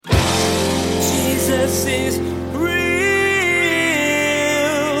Jesus is real.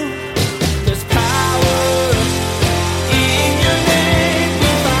 There's power in your name.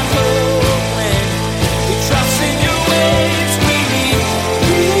 We find hope when we trust in your ways. We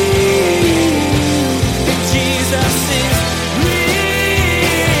believe that Jesus is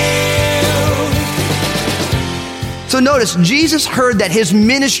real. So notice, Jesus heard that his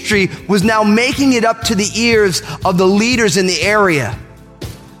ministry was now making it up to the ears of the leaders in the area.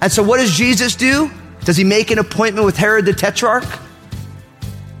 And so what does Jesus do? Does he make an appointment with Herod the Tetrarch?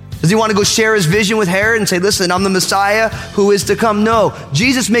 Does he want to go share his vision with Herod and say, listen, I'm the Messiah who is to come? No,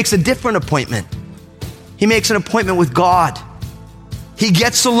 Jesus makes a different appointment. He makes an appointment with God. He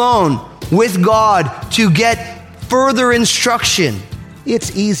gets alone with God to get further instruction.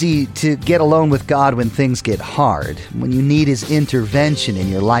 It's easy to get alone with God when things get hard, when you need his intervention in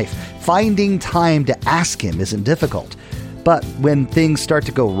your life. Finding time to ask him isn't difficult. But when things start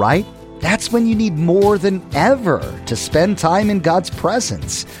to go right, that's when you need more than ever to spend time in God's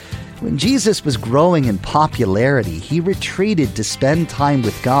presence. When Jesus was growing in popularity, he retreated to spend time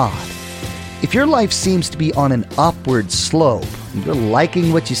with God. If your life seems to be on an upward slope and you're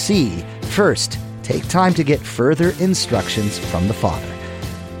liking what you see, first, take time to get further instructions from the Father.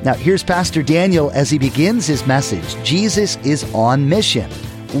 Now, here's Pastor Daniel as he begins his message. Jesus is on mission.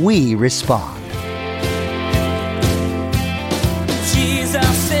 We respond.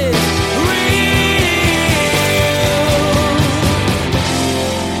 Jesus is real.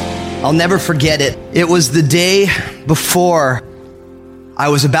 I'll never forget it. It was the day before I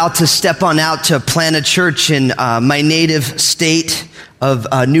was about to step on out to plant a church in my native state of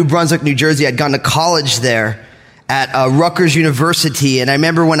New Brunswick, New Jersey. I'd gone to college there at Rutgers University. And I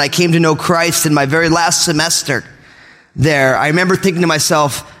remember when I came to know Christ in my very last semester there, I remember thinking to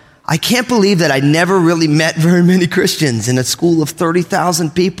myself, I can't believe that I never really met very many Christians in a school of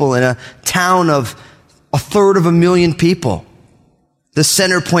 30,000 people, in a town of 1/3 people. The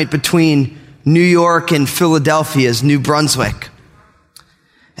center point between New York and Philadelphia is New Brunswick.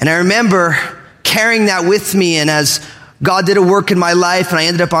 And I remember carrying that with me, and as God did a work in my life, and I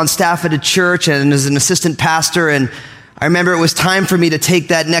ended up on staff at a church and as an assistant pastor, and I remember it was time for me to take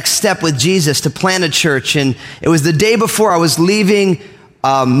that next step with Jesus, to plant a church. And it was the day before I was leaving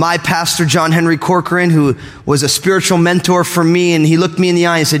my pastor, John Henry Corcoran, who was a spiritual mentor for me, and he looked me in the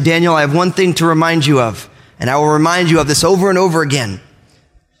eye and said, Daniel, I have one thing to remind you of, and I will remind you of this over and over again,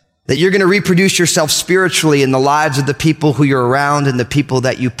 that you're going to reproduce yourself spiritually in the lives of the people who you're around and the people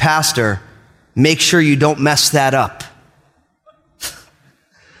that you pastor. Make sure you don't mess that up.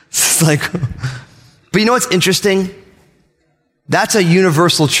 It's like, but you know what's interesting? That's a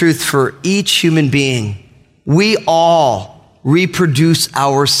universal truth for each human being. We all reproduce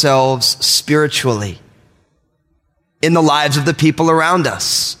ourselves spiritually in the lives of the people around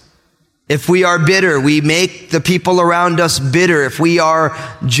us. If we are bitter, we make the people around us bitter. If we are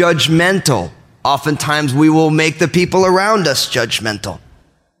judgmental, oftentimes we will make the people around us judgmental.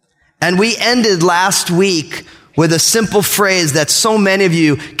 And we ended last week with a simple phrase that so many of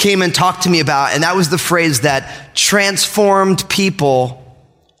you came and talked to me about, and that was the phrase that transformed people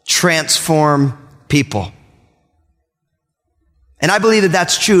transform people. And I believe that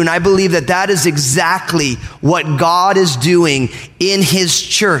that's true, and I believe that that is exactly what God is doing in his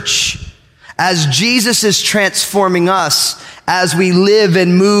church. As Jesus is transforming us, as we live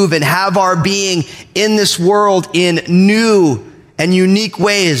and move and have our being in this world in new and unique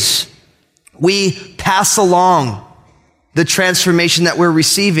ways, we pass along the transformation that we're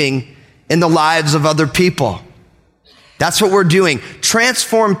receiving in the lives of other people. That's what we're doing.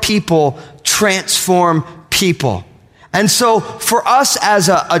 Transform people, transform people. And so for us as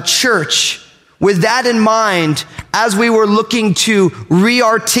a church, with that in mind, as we were looking to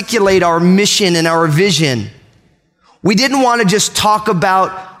re-articulate our mission and our vision, we didn't want to just talk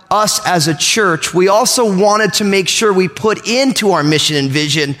about us as a church. We also wanted to make sure we put into our mission and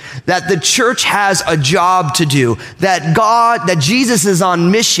vision that the church has a job to do, that Jesus is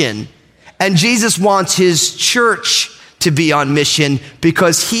on mission, and Jesus wants his church to be on mission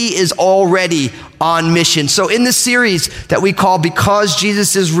because he is already on mission. So in this series that we call Because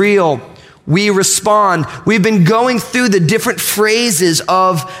Jesus is Real, we respond. We've been going through the different phrases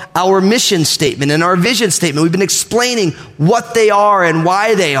of our mission statement and our vision statement. We've been explaining what they are and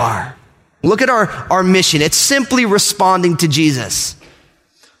why they are. Look at our mission. It's simply responding to Jesus.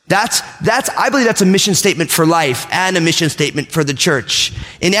 I believe that's a mission statement for life and a mission statement for the church.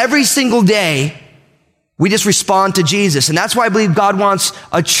 In every single day, We just respond to Jesus. And that's why I believe God wants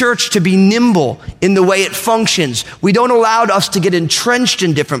a church to be nimble in the way it functions. We don't allow us to get entrenched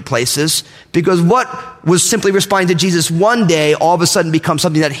in different places, because what was simply responding to Jesus one day all of a sudden becomes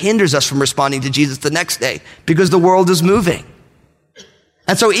something that hinders us from responding to Jesus the next day, because the world is moving.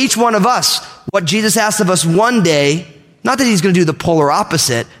 And so each one of us, what Jesus asked of us one day, not that he's going to do the polar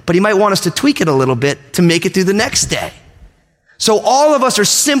opposite, but he might want us to tweak it a little bit to make it through the next day. So all of us are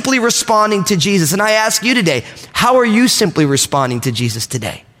simply responding to Jesus. And I ask you today, how are you simply responding to Jesus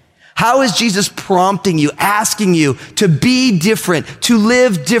today? How is Jesus prompting you, asking you to be different, to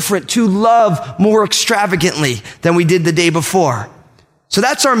live different, to love more extravagantly than we did the day before? So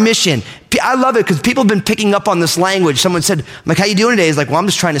that's our mission. I love it because people have been picking up on this language. Someone said, I'm like, how you doing today? He's like, well, I'm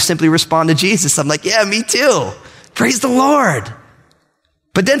just trying to simply respond to Jesus. I'm like, yeah, me too. Praise the Lord.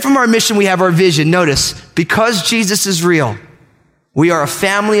 But then from our mission, we have our vision. Notice, because Jesus is real, we are a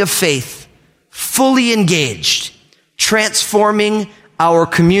family of faith, fully engaged, transforming our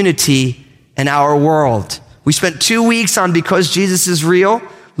community and our world. We spent 2 weeks on Because Jesus is Real,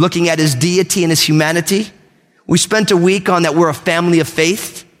 looking at his deity and his humanity. We spent a week on that we're a family of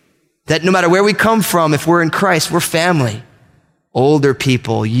faith, that no matter where we come from, if we're in Christ, we're family. Older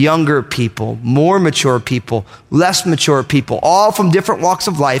people, younger people, more mature people, less mature people, all from different walks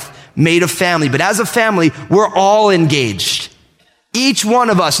of life, made a family. But as a family, we're all engaged. Each one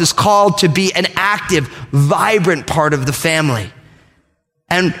of us is called to be an active, vibrant part of the family.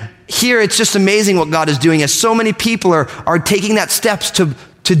 And here it's just amazing what God is doing, as so many people are taking that steps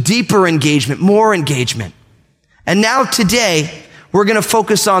to deeper engagement, more engagement. And now today, we're going to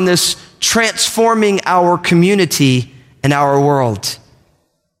focus on this transforming our community and our world.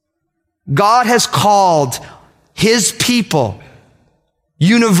 God has called his people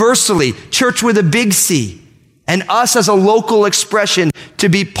universally, church with a big C, and us as a local expression, to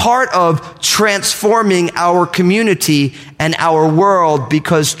be part of transforming our community and our world,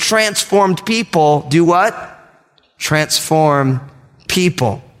 because transformed people do what? Transform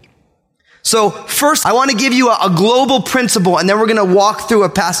people. So first, I want to give you a global principle, and then we're going to walk through a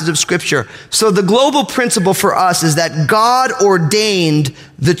passage of scripture. So the global principle for us is that God ordained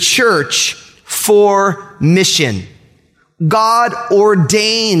the church for mission. God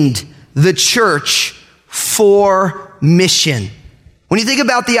ordained the church for mission. When you think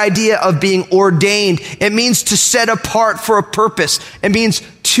about the idea of being ordained, it means to set apart for a purpose. It means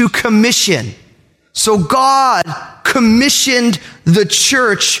to commission. So God commissioned the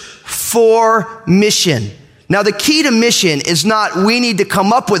church for mission. Now, the key to mission is not we need to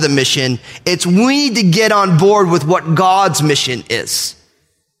come up with a mission. It's we need to get on board with what God's mission is.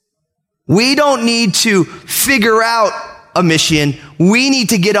 We don't need to figure out a mission. We need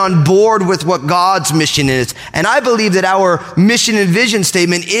to get on board with what God's mission is. And I believe that our mission and vision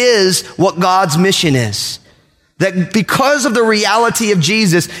statement is what God's mission is. That because of the reality of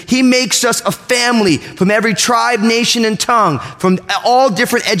Jesus, he makes us a family from every tribe, nation, and tongue, from all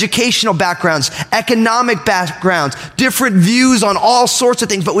different educational backgrounds, economic backgrounds, different views on all sorts of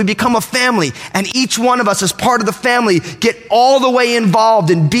things, but we become a family. And each one of us as part of the family get all the way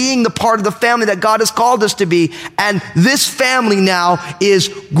involved in being the part of the family that God has called us to be. And this family now is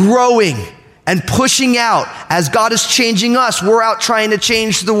growing and pushing out. As God is changing us, we're out trying to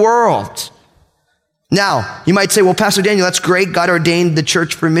change the world. Now, you might say, well, Pastor Daniel, that's great. God ordained the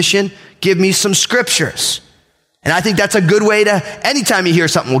church for mission. Give me some scriptures. And I think that's a good way to, anytime you hear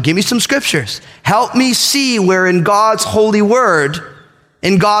something, well, give me some scriptures. Help me see where in God's holy word,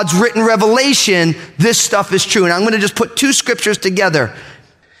 in God's written revelation, this stuff is true. And I'm going to just put two scriptures together.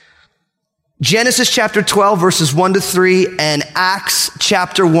 Genesis chapter 12, verses 1-3, and Acts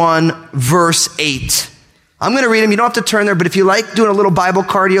chapter 1, verse 8. I'm going to read them. You don't have to turn there, but if you like doing a little Bible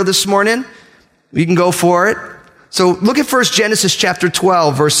cardio this morning, you can go for it. So look at first Genesis chapter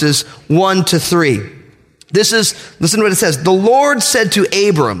 12, verses 1-3. Listen to what it says. The Lord said to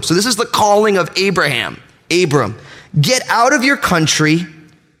Abram, so this is the calling of Abraham. Abram, get out of your country,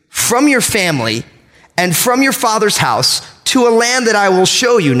 from your family, and from your father's house to a land that I will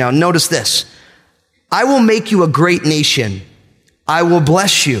show you. Now notice this. I will make you a great nation. I will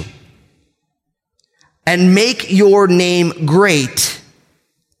bless you and make your name great,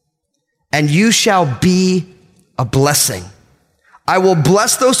 and you shall be a blessing. I will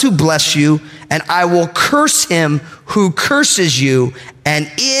bless those who bless you, and I will curse him who curses you, and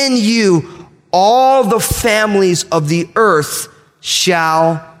in you all the families of the earth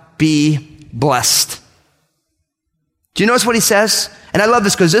shall be blessed. Do you notice what he says? And I love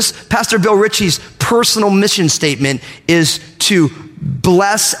this because this, Pastor Bill Ritchie's personal mission statement is to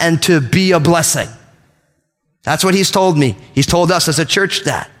bless and to be a blessing. That's what he's told me. He's told us as a church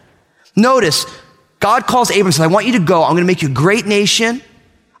that. Notice, God calls Abram and says, I want you to go. I'm going to make you a great nation.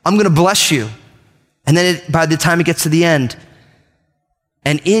 I'm going to bless you. And then by the time it gets to the end,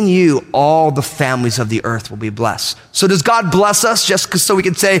 and in you, all the families of the earth will be blessed. So does God bless us just so we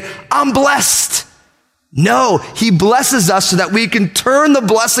can say, I'm blessed? No, he blesses us so that we can turn the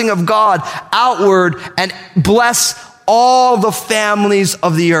blessing of God outward and bless all the families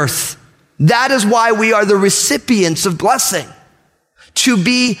of the earth. That is why we are the recipients of blessing, to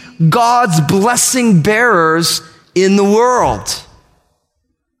be God's blessing bearers in the world.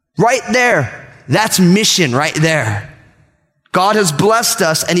 Right there. That's mission right there. God has blessed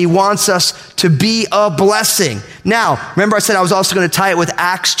us and he wants us to be a blessing. Now, remember I said I was also going to tie it with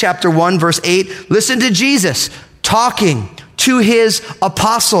Acts chapter 1 verse 8. Listen to Jesus talking to his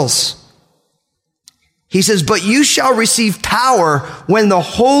apostles. He says, but you shall receive power when the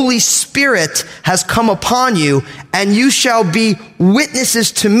Holy Spirit has come upon you, and you shall be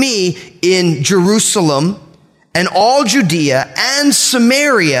witnesses to me in Jerusalem and all Judea and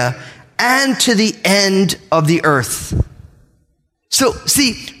Samaria and to the end of the earth. So,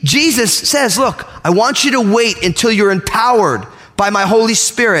 see, Jesus says, look, I want you to wait until you're empowered by my Holy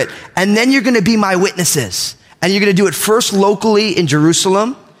Spirit, and then you're going to be my witnesses. And you're going to do it first locally in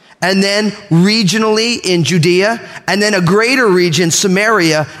Jerusalem, and then regionally in Judea, and then a greater region,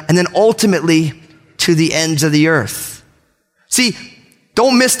 Samaria, and then ultimately to the ends of the earth. See,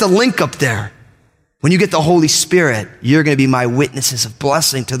 don't miss the link up there. When you get the Holy Spirit, you're going to be my witnesses of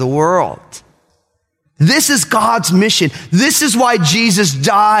blessing to the world. This is God's mission. This is why Jesus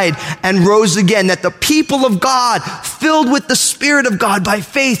died and rose again, that the people of God, filled with the Spirit of God by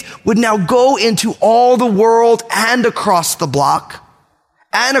faith, would now go into all the world and across the block,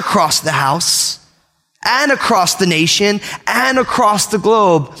 and across the house, and across the nation, and across the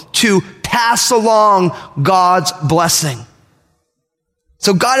globe to pass along God's blessing.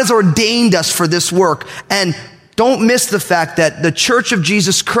 So God has ordained us for this work, and don't miss the fact that the Church of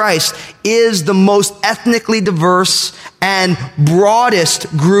Jesus Christ is the most ethnically diverse and broadest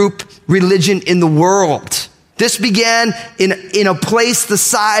group religion in the world. This began in a place the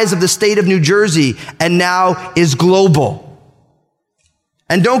size of the state of New Jersey and now is global.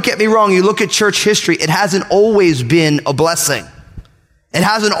 And don't get me wrong, you look at church history, it hasn't always been a blessing. It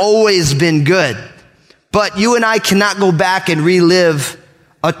hasn't always been good. But you and I cannot go back and relive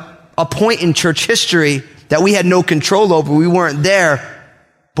a point in church history that we had no control over. We weren't there,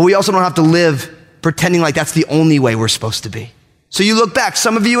 but we also don't have to live pretending like that's the only way we're supposed to be. So you look back,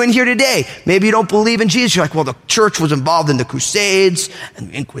 some of you in here today, maybe you don't believe in Jesus. You're like, well, the church was involved in the Crusades and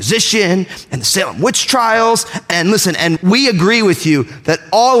the Inquisition and the Salem witch trials. And listen, and we agree with you that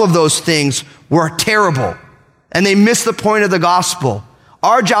all of those things were terrible and they missed the point of the gospel.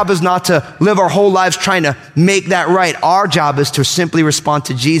 Our job is not to live our whole lives trying to make that right. Our job is to simply respond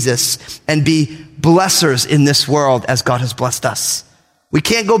to Jesus and be blessers in this world as God has blessed us. We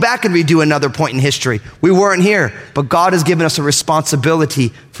can't go back and redo another point in history. We weren't here, but God has given us a responsibility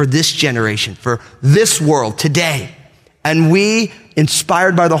for this generation, for this world today. And we,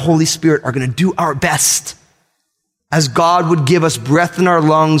 inspired by the Holy Spirit, are going to do our best as God would give us breath in our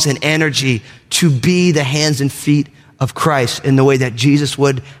lungs and energy to be the hands and feet of Christ in the way that Jesus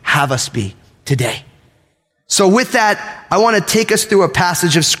would have us be today. So with that, I want to take us through a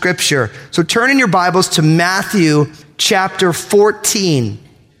passage of scripture. So turn in your Bibles to Matthew chapter 14.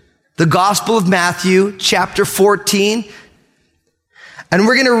 The Gospel of Matthew chapter 14. And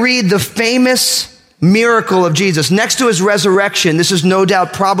we're going to read the famous miracle of Jesus. Next to his resurrection, this is no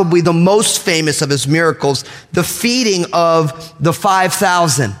doubt probably the most famous of his miracles, the feeding of the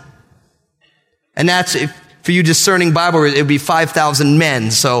 5,000. And that's, for you discerning Bible, it would be 5,000 men.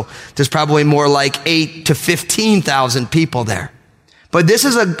 So there's probably more like 8 to 15,000 people there. But this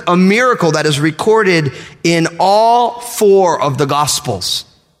is a miracle that is recorded in all 4 of the Gospels.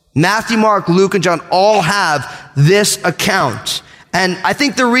 Matthew, Mark, Luke, and John all have this account. And I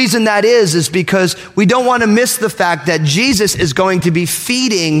think the reason that is because we don't want to miss the fact that Jesus is going to be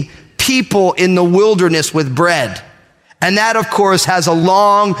feeding people in the wilderness with bread. And that, of course, has a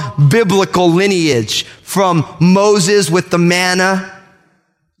long biblical lineage from Moses with the manna.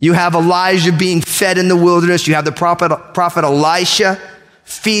 You have Elijah being fed in the wilderness. You have the prophet Elisha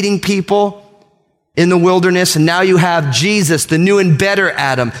feeding people in the wilderness. And now you have Jesus, the new and better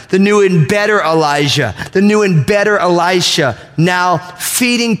Adam, the new and better Elijah, the new and better Elisha, now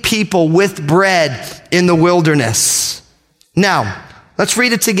feeding people with bread in the wilderness. Now, let's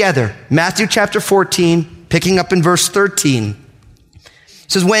read it together. Matthew chapter 14. Picking up in verse 13, it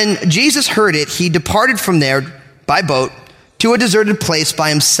says, when Jesus heard it, he departed from there by boat to a deserted place by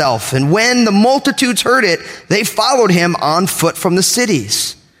himself. And when the multitudes heard it, they followed him on foot from the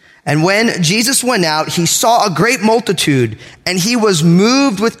cities. And when Jesus went out, he saw a great multitude, and he was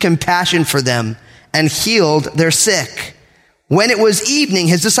moved with compassion for them and healed their sick. When it was evening,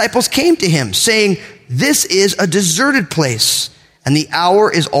 his disciples came to him, saying, "This is a deserted place, and the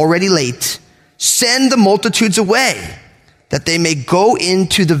hour is already late. Send the multitudes away, that they may go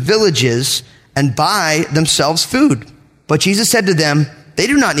into the villages and buy themselves food." But Jesus said to them, "They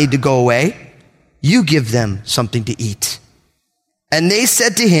do not need to go away. You give them something to eat." And they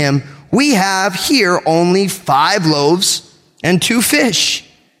said to him, "We have here only 5 loaves and 2 fish.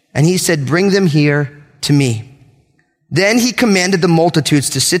 And he said, "Bring them here to me." Then he commanded the multitudes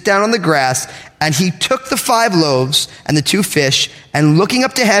to sit down on the grass, and he took the 5 loaves and the 2 fish, and looking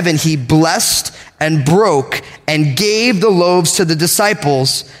up to heaven, he blessed and broke and gave the loaves to the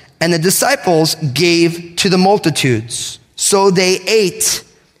disciples, and the disciples gave to the multitudes. So they ate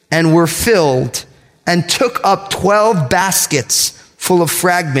and were filled, and took up 12 baskets full of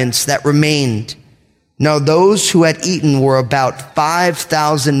fragments that remained. Now those who had eaten were about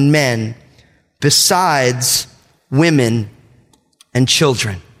 5,000 men, besides women and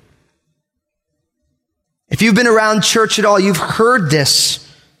children. If you've been around church at all, you've heard this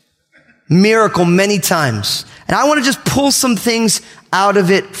miracle many times. And I want to just pull some things out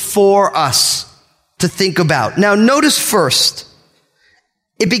of it for us to think about. Now notice first,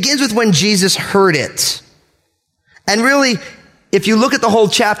 it begins with when Jesus heard it. And really, if you look at the whole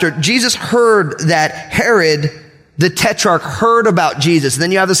chapter, Jesus heard that Herod, the Tetrarch, heard about Jesus. And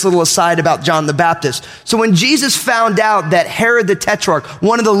then you have this little aside about John the Baptist. So when Jesus found out that Herod the Tetrarch,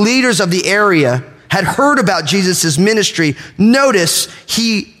 one of the leaders of the area, had heard about Jesus' ministry, notice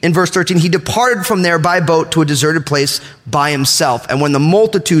in verse 13, he departed from there by boat to a deserted place by himself. And when the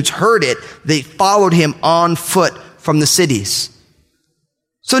multitudes heard it, they followed him on foot from the cities.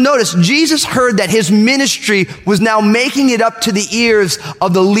 So notice, Jesus heard that his ministry was now making it up to the ears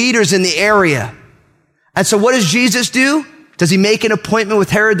of the leaders in the area. And so what does Jesus do? Does he make an appointment with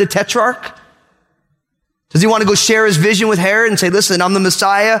Herod the Tetrarch? Does he want to go share his vision with Herod and say, "Listen, I'm the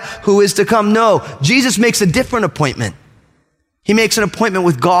Messiah who is to come"? No, Jesus makes a different appointment. He makes an appointment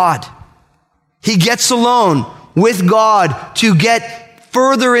with God. He gets alone with God to get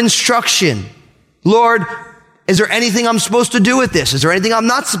further instruction. "Lord, is there anything I'm supposed to do with this? Is there anything I'm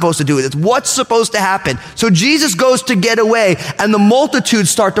not supposed to do with this? What's supposed to happen?" So Jesus goes to get away, and the multitudes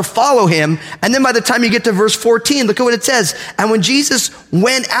start to follow him. And then by the time you get to verse 14, look at what it says. "And when Jesus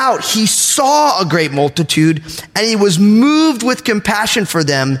went out, he saw a great multitude, and he was moved with compassion for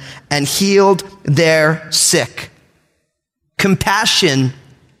them and healed their sick." Compassion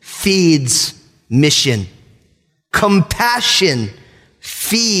feeds mission. Compassion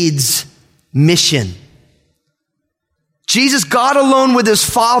feeds mission. Jesus got alone with his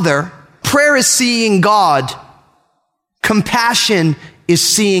Father. Prayer is seeing God. Compassion is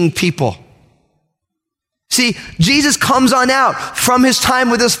seeing people. See, Jesus comes on out from his time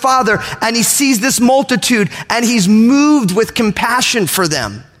with his Father, and he sees this multitude, and he's moved with compassion for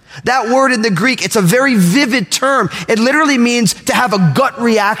them. That word in the Greek, it's a very vivid term. It literally means to have a gut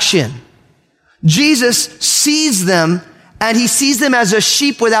reaction. Jesus sees them, and he sees them as a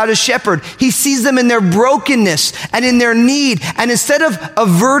sheep without a shepherd. He sees them in their brokenness and in their need. And instead of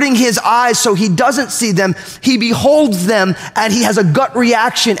averting his eyes so he doesn't see them, he beholds them, and he has a gut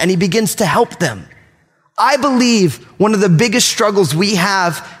reaction, and he begins to help them. I believe one of the biggest struggles we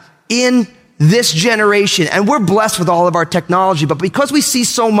have in this generation, and we're blessed with all of our technology, but because we see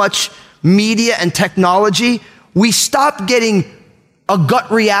so much media and technology, we stop getting a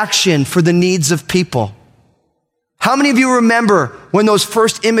gut reaction for the needs of people. How many of you remember when those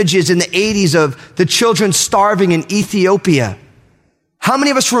first images in the 80s of the children starving in Ethiopia? How many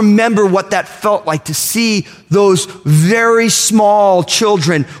of us remember what that felt like to see those very small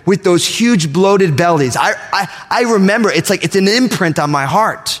children with those huge bloated bellies? I remember, it's an imprint on my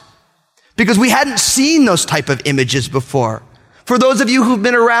heart because we hadn't seen those type of images before. For those of you who've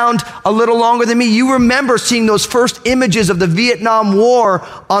been around a little longer than me, you remember seeing those first images of the Vietnam War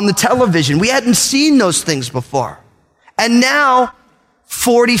on the television. We hadn't seen those things before. And now,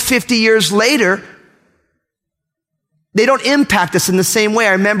 40, 50 years later, they don't impact us in the same way.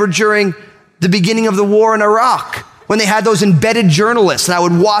 I remember during the beginning of the war in Iraq, when they had those embedded journalists, and I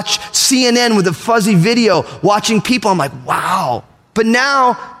would watch CNN with a fuzzy video, watching people. I'm like, wow. But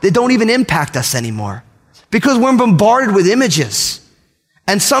now, they don't even impact us anymore because we're bombarded with images.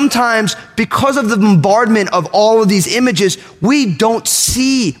 And sometimes, because of the bombardment of all of these images, we don't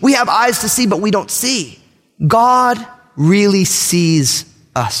see. We have eyes to see, but we don't see. God really sees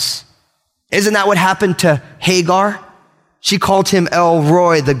us. Isn't that what happened to Hagar? She called him El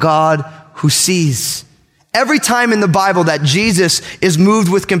Roi, the God who sees. Every time in the Bible that Jesus is moved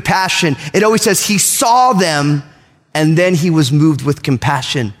with compassion, it always says he saw them and then he was moved with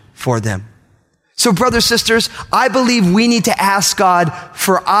compassion for them. So brothers, sisters, I believe we need to ask God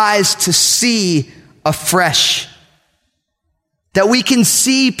for eyes to see afresh. That we can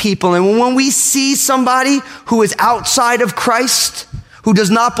see people, and when we see somebody who is outside of Christ, who does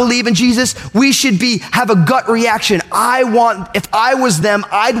not believe in Jesus, we should have a gut reaction. If I was them,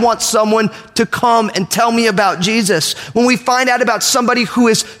 I'd want someone to come and tell me about Jesus. When we find out about somebody who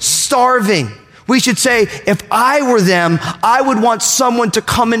is starving, we should say, if I were them, I would want someone to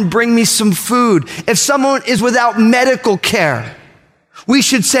come and bring me some food. If someone is without medical care, we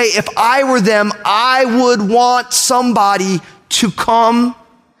should say, if I were them, I would want somebody to come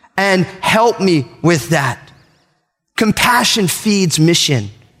and help me with that. Compassion feeds mission.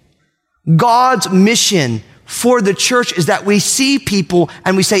 God's mission for the church is that we see people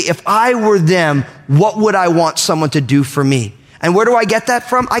and we say, if I were them, what would I want someone to do for me? And where do I get that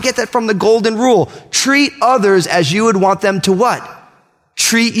from? I get that from the golden rule. Treat others as you would want them to what?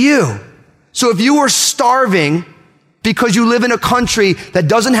 Treat you. So if you were starving because you live in a country that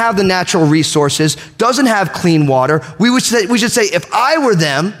doesn't have the natural resources, doesn't have clean water, we should say, if I were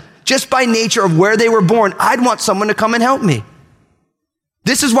them, just by nature of where they were born, I'd want someone to come and help me.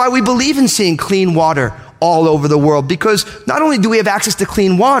 This is why we believe in seeing clean water all over the world, because not only do we have access to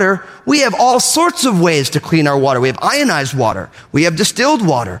clean water, we have all sorts of ways to clean our water. We have ionized water. We have distilled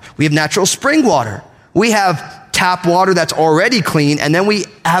water. We have natural spring water. We have tap water that's already clean, and then we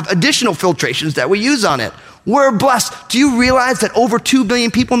have additional filtrations that we use on it. We're blessed. Do you realize that over 2 billion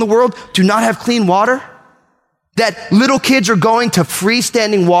people in the world do not have clean water? That little kids are going to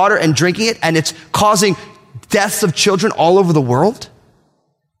freestanding water and drinking it, and it's causing deaths of children all over the world?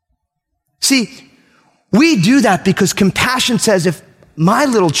 See, we do that because compassion says, if my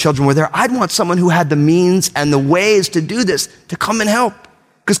little children were there, I'd want someone who had the means and the ways to do this to come and help.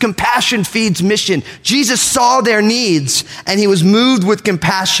 Because compassion feeds mission. Jesus saw their needs and he was moved with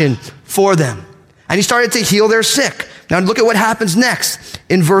compassion for them. And he started to heal their sick. Now look at what happens next.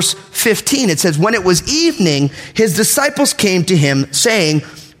 In verse 15, it says, when it was evening, his disciples came to him saying,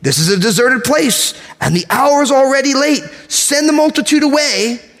 this is a deserted place and the hour is already late. Send the multitude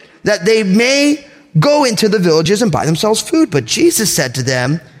away that they may go into the villages and buy themselves food. But Jesus said to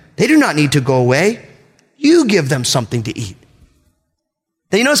them, they do not need to go away. You give them something to eat.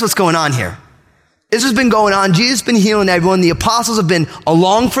 Now you notice what's going on here. This has been going on. Jesus has been healing everyone. The apostles have been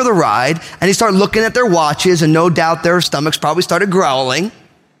along for the ride, and they start looking at their watches, and no doubt their stomachs probably started growling.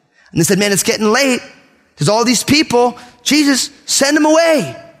 And they said, man, it's getting late. There's all these people. Jesus, send them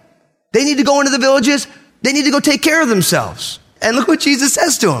away. They need to go into the villages. They need to go take care of themselves. And look what Jesus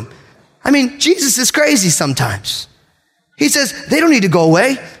says to them. I mean, Jesus is crazy sometimes. He says, they don't need to go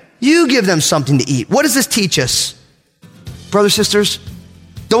away. You give them something to eat. What does this teach us? Brothers, sisters,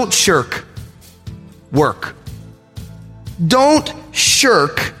 don't shirk work. Don't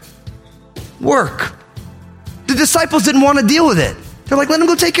shirk work. The disciples didn't want to deal with it. They're like, let them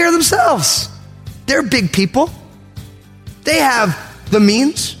go take care of themselves. They're big people. They have the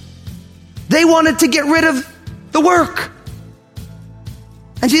means. They wanted to get rid of the work.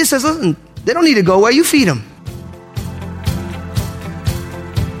 And Jesus says, listen, they don't need to go away. You feed them.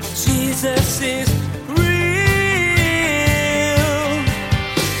 Jesus is real.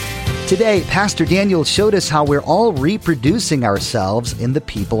 Today, Pastor Daniel showed us how we're all reproducing ourselves in the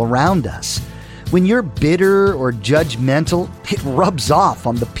people around us. When you're bitter or judgmental, it rubs off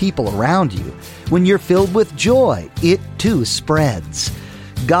on the people around you. When you're filled with joy, it too spreads.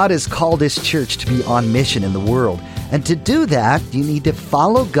 God has called His church to be on mission in the world. And to do that, you need to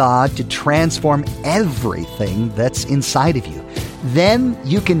follow God to transform everything that's inside of you. Then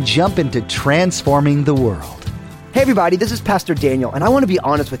you can jump into transforming the world. Hey everybody, this is Pastor Daniel, and I want to be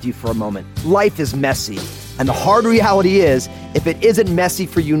honest with you for a moment. Life is messy, and the hard reality is, if it isn't messy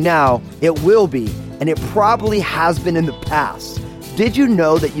for you now, it will be, and it probably has been in the past. Did you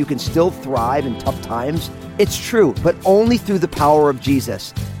know that you can still thrive in tough times? It's true, but only through the power of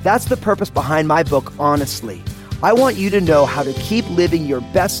Jesus. That's the purpose behind my book, Honestly. I want you to know how to keep living your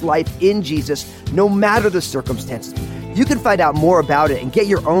best life in Jesus, no matter the circumstances. You can find out more about it and get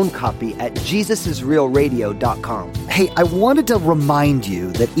your own copy at JesusIsRealRadio.com. Hey, I wanted to remind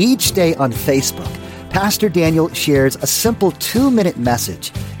you that each day on Facebook, Pastor Daniel shares a simple 2-minute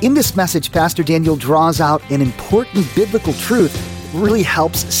message. In this message, Pastor Daniel draws out an important biblical truth that really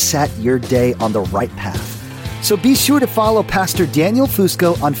helps set your day on the right path. So be sure to follow Pastor Daniel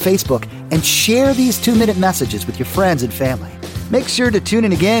Fusco on Facebook and share these 2-minute messages with your friends and family. Make sure to tune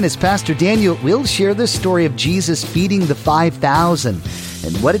in again as Pastor Daniel will share the story of Jesus feeding the 5,000.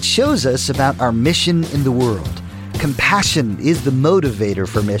 and what it shows us about our mission in the world. Compassion is the motivator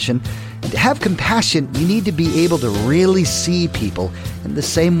for mission. And to have compassion, you need to be able to really see people in the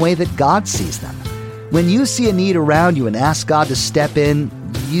same way that God sees them. When you see a need around you and ask God to step in,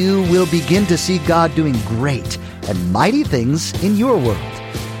 you will begin to see God doing great and mighty things in your world.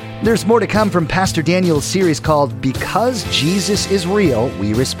 There's more to come from Pastor Daniel's series called Because Jesus is Real,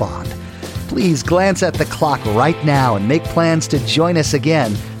 We Respond. Please glance at the clock right now and make plans to join us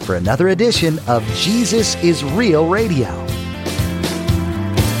again for another edition of Jesus is Real Radio.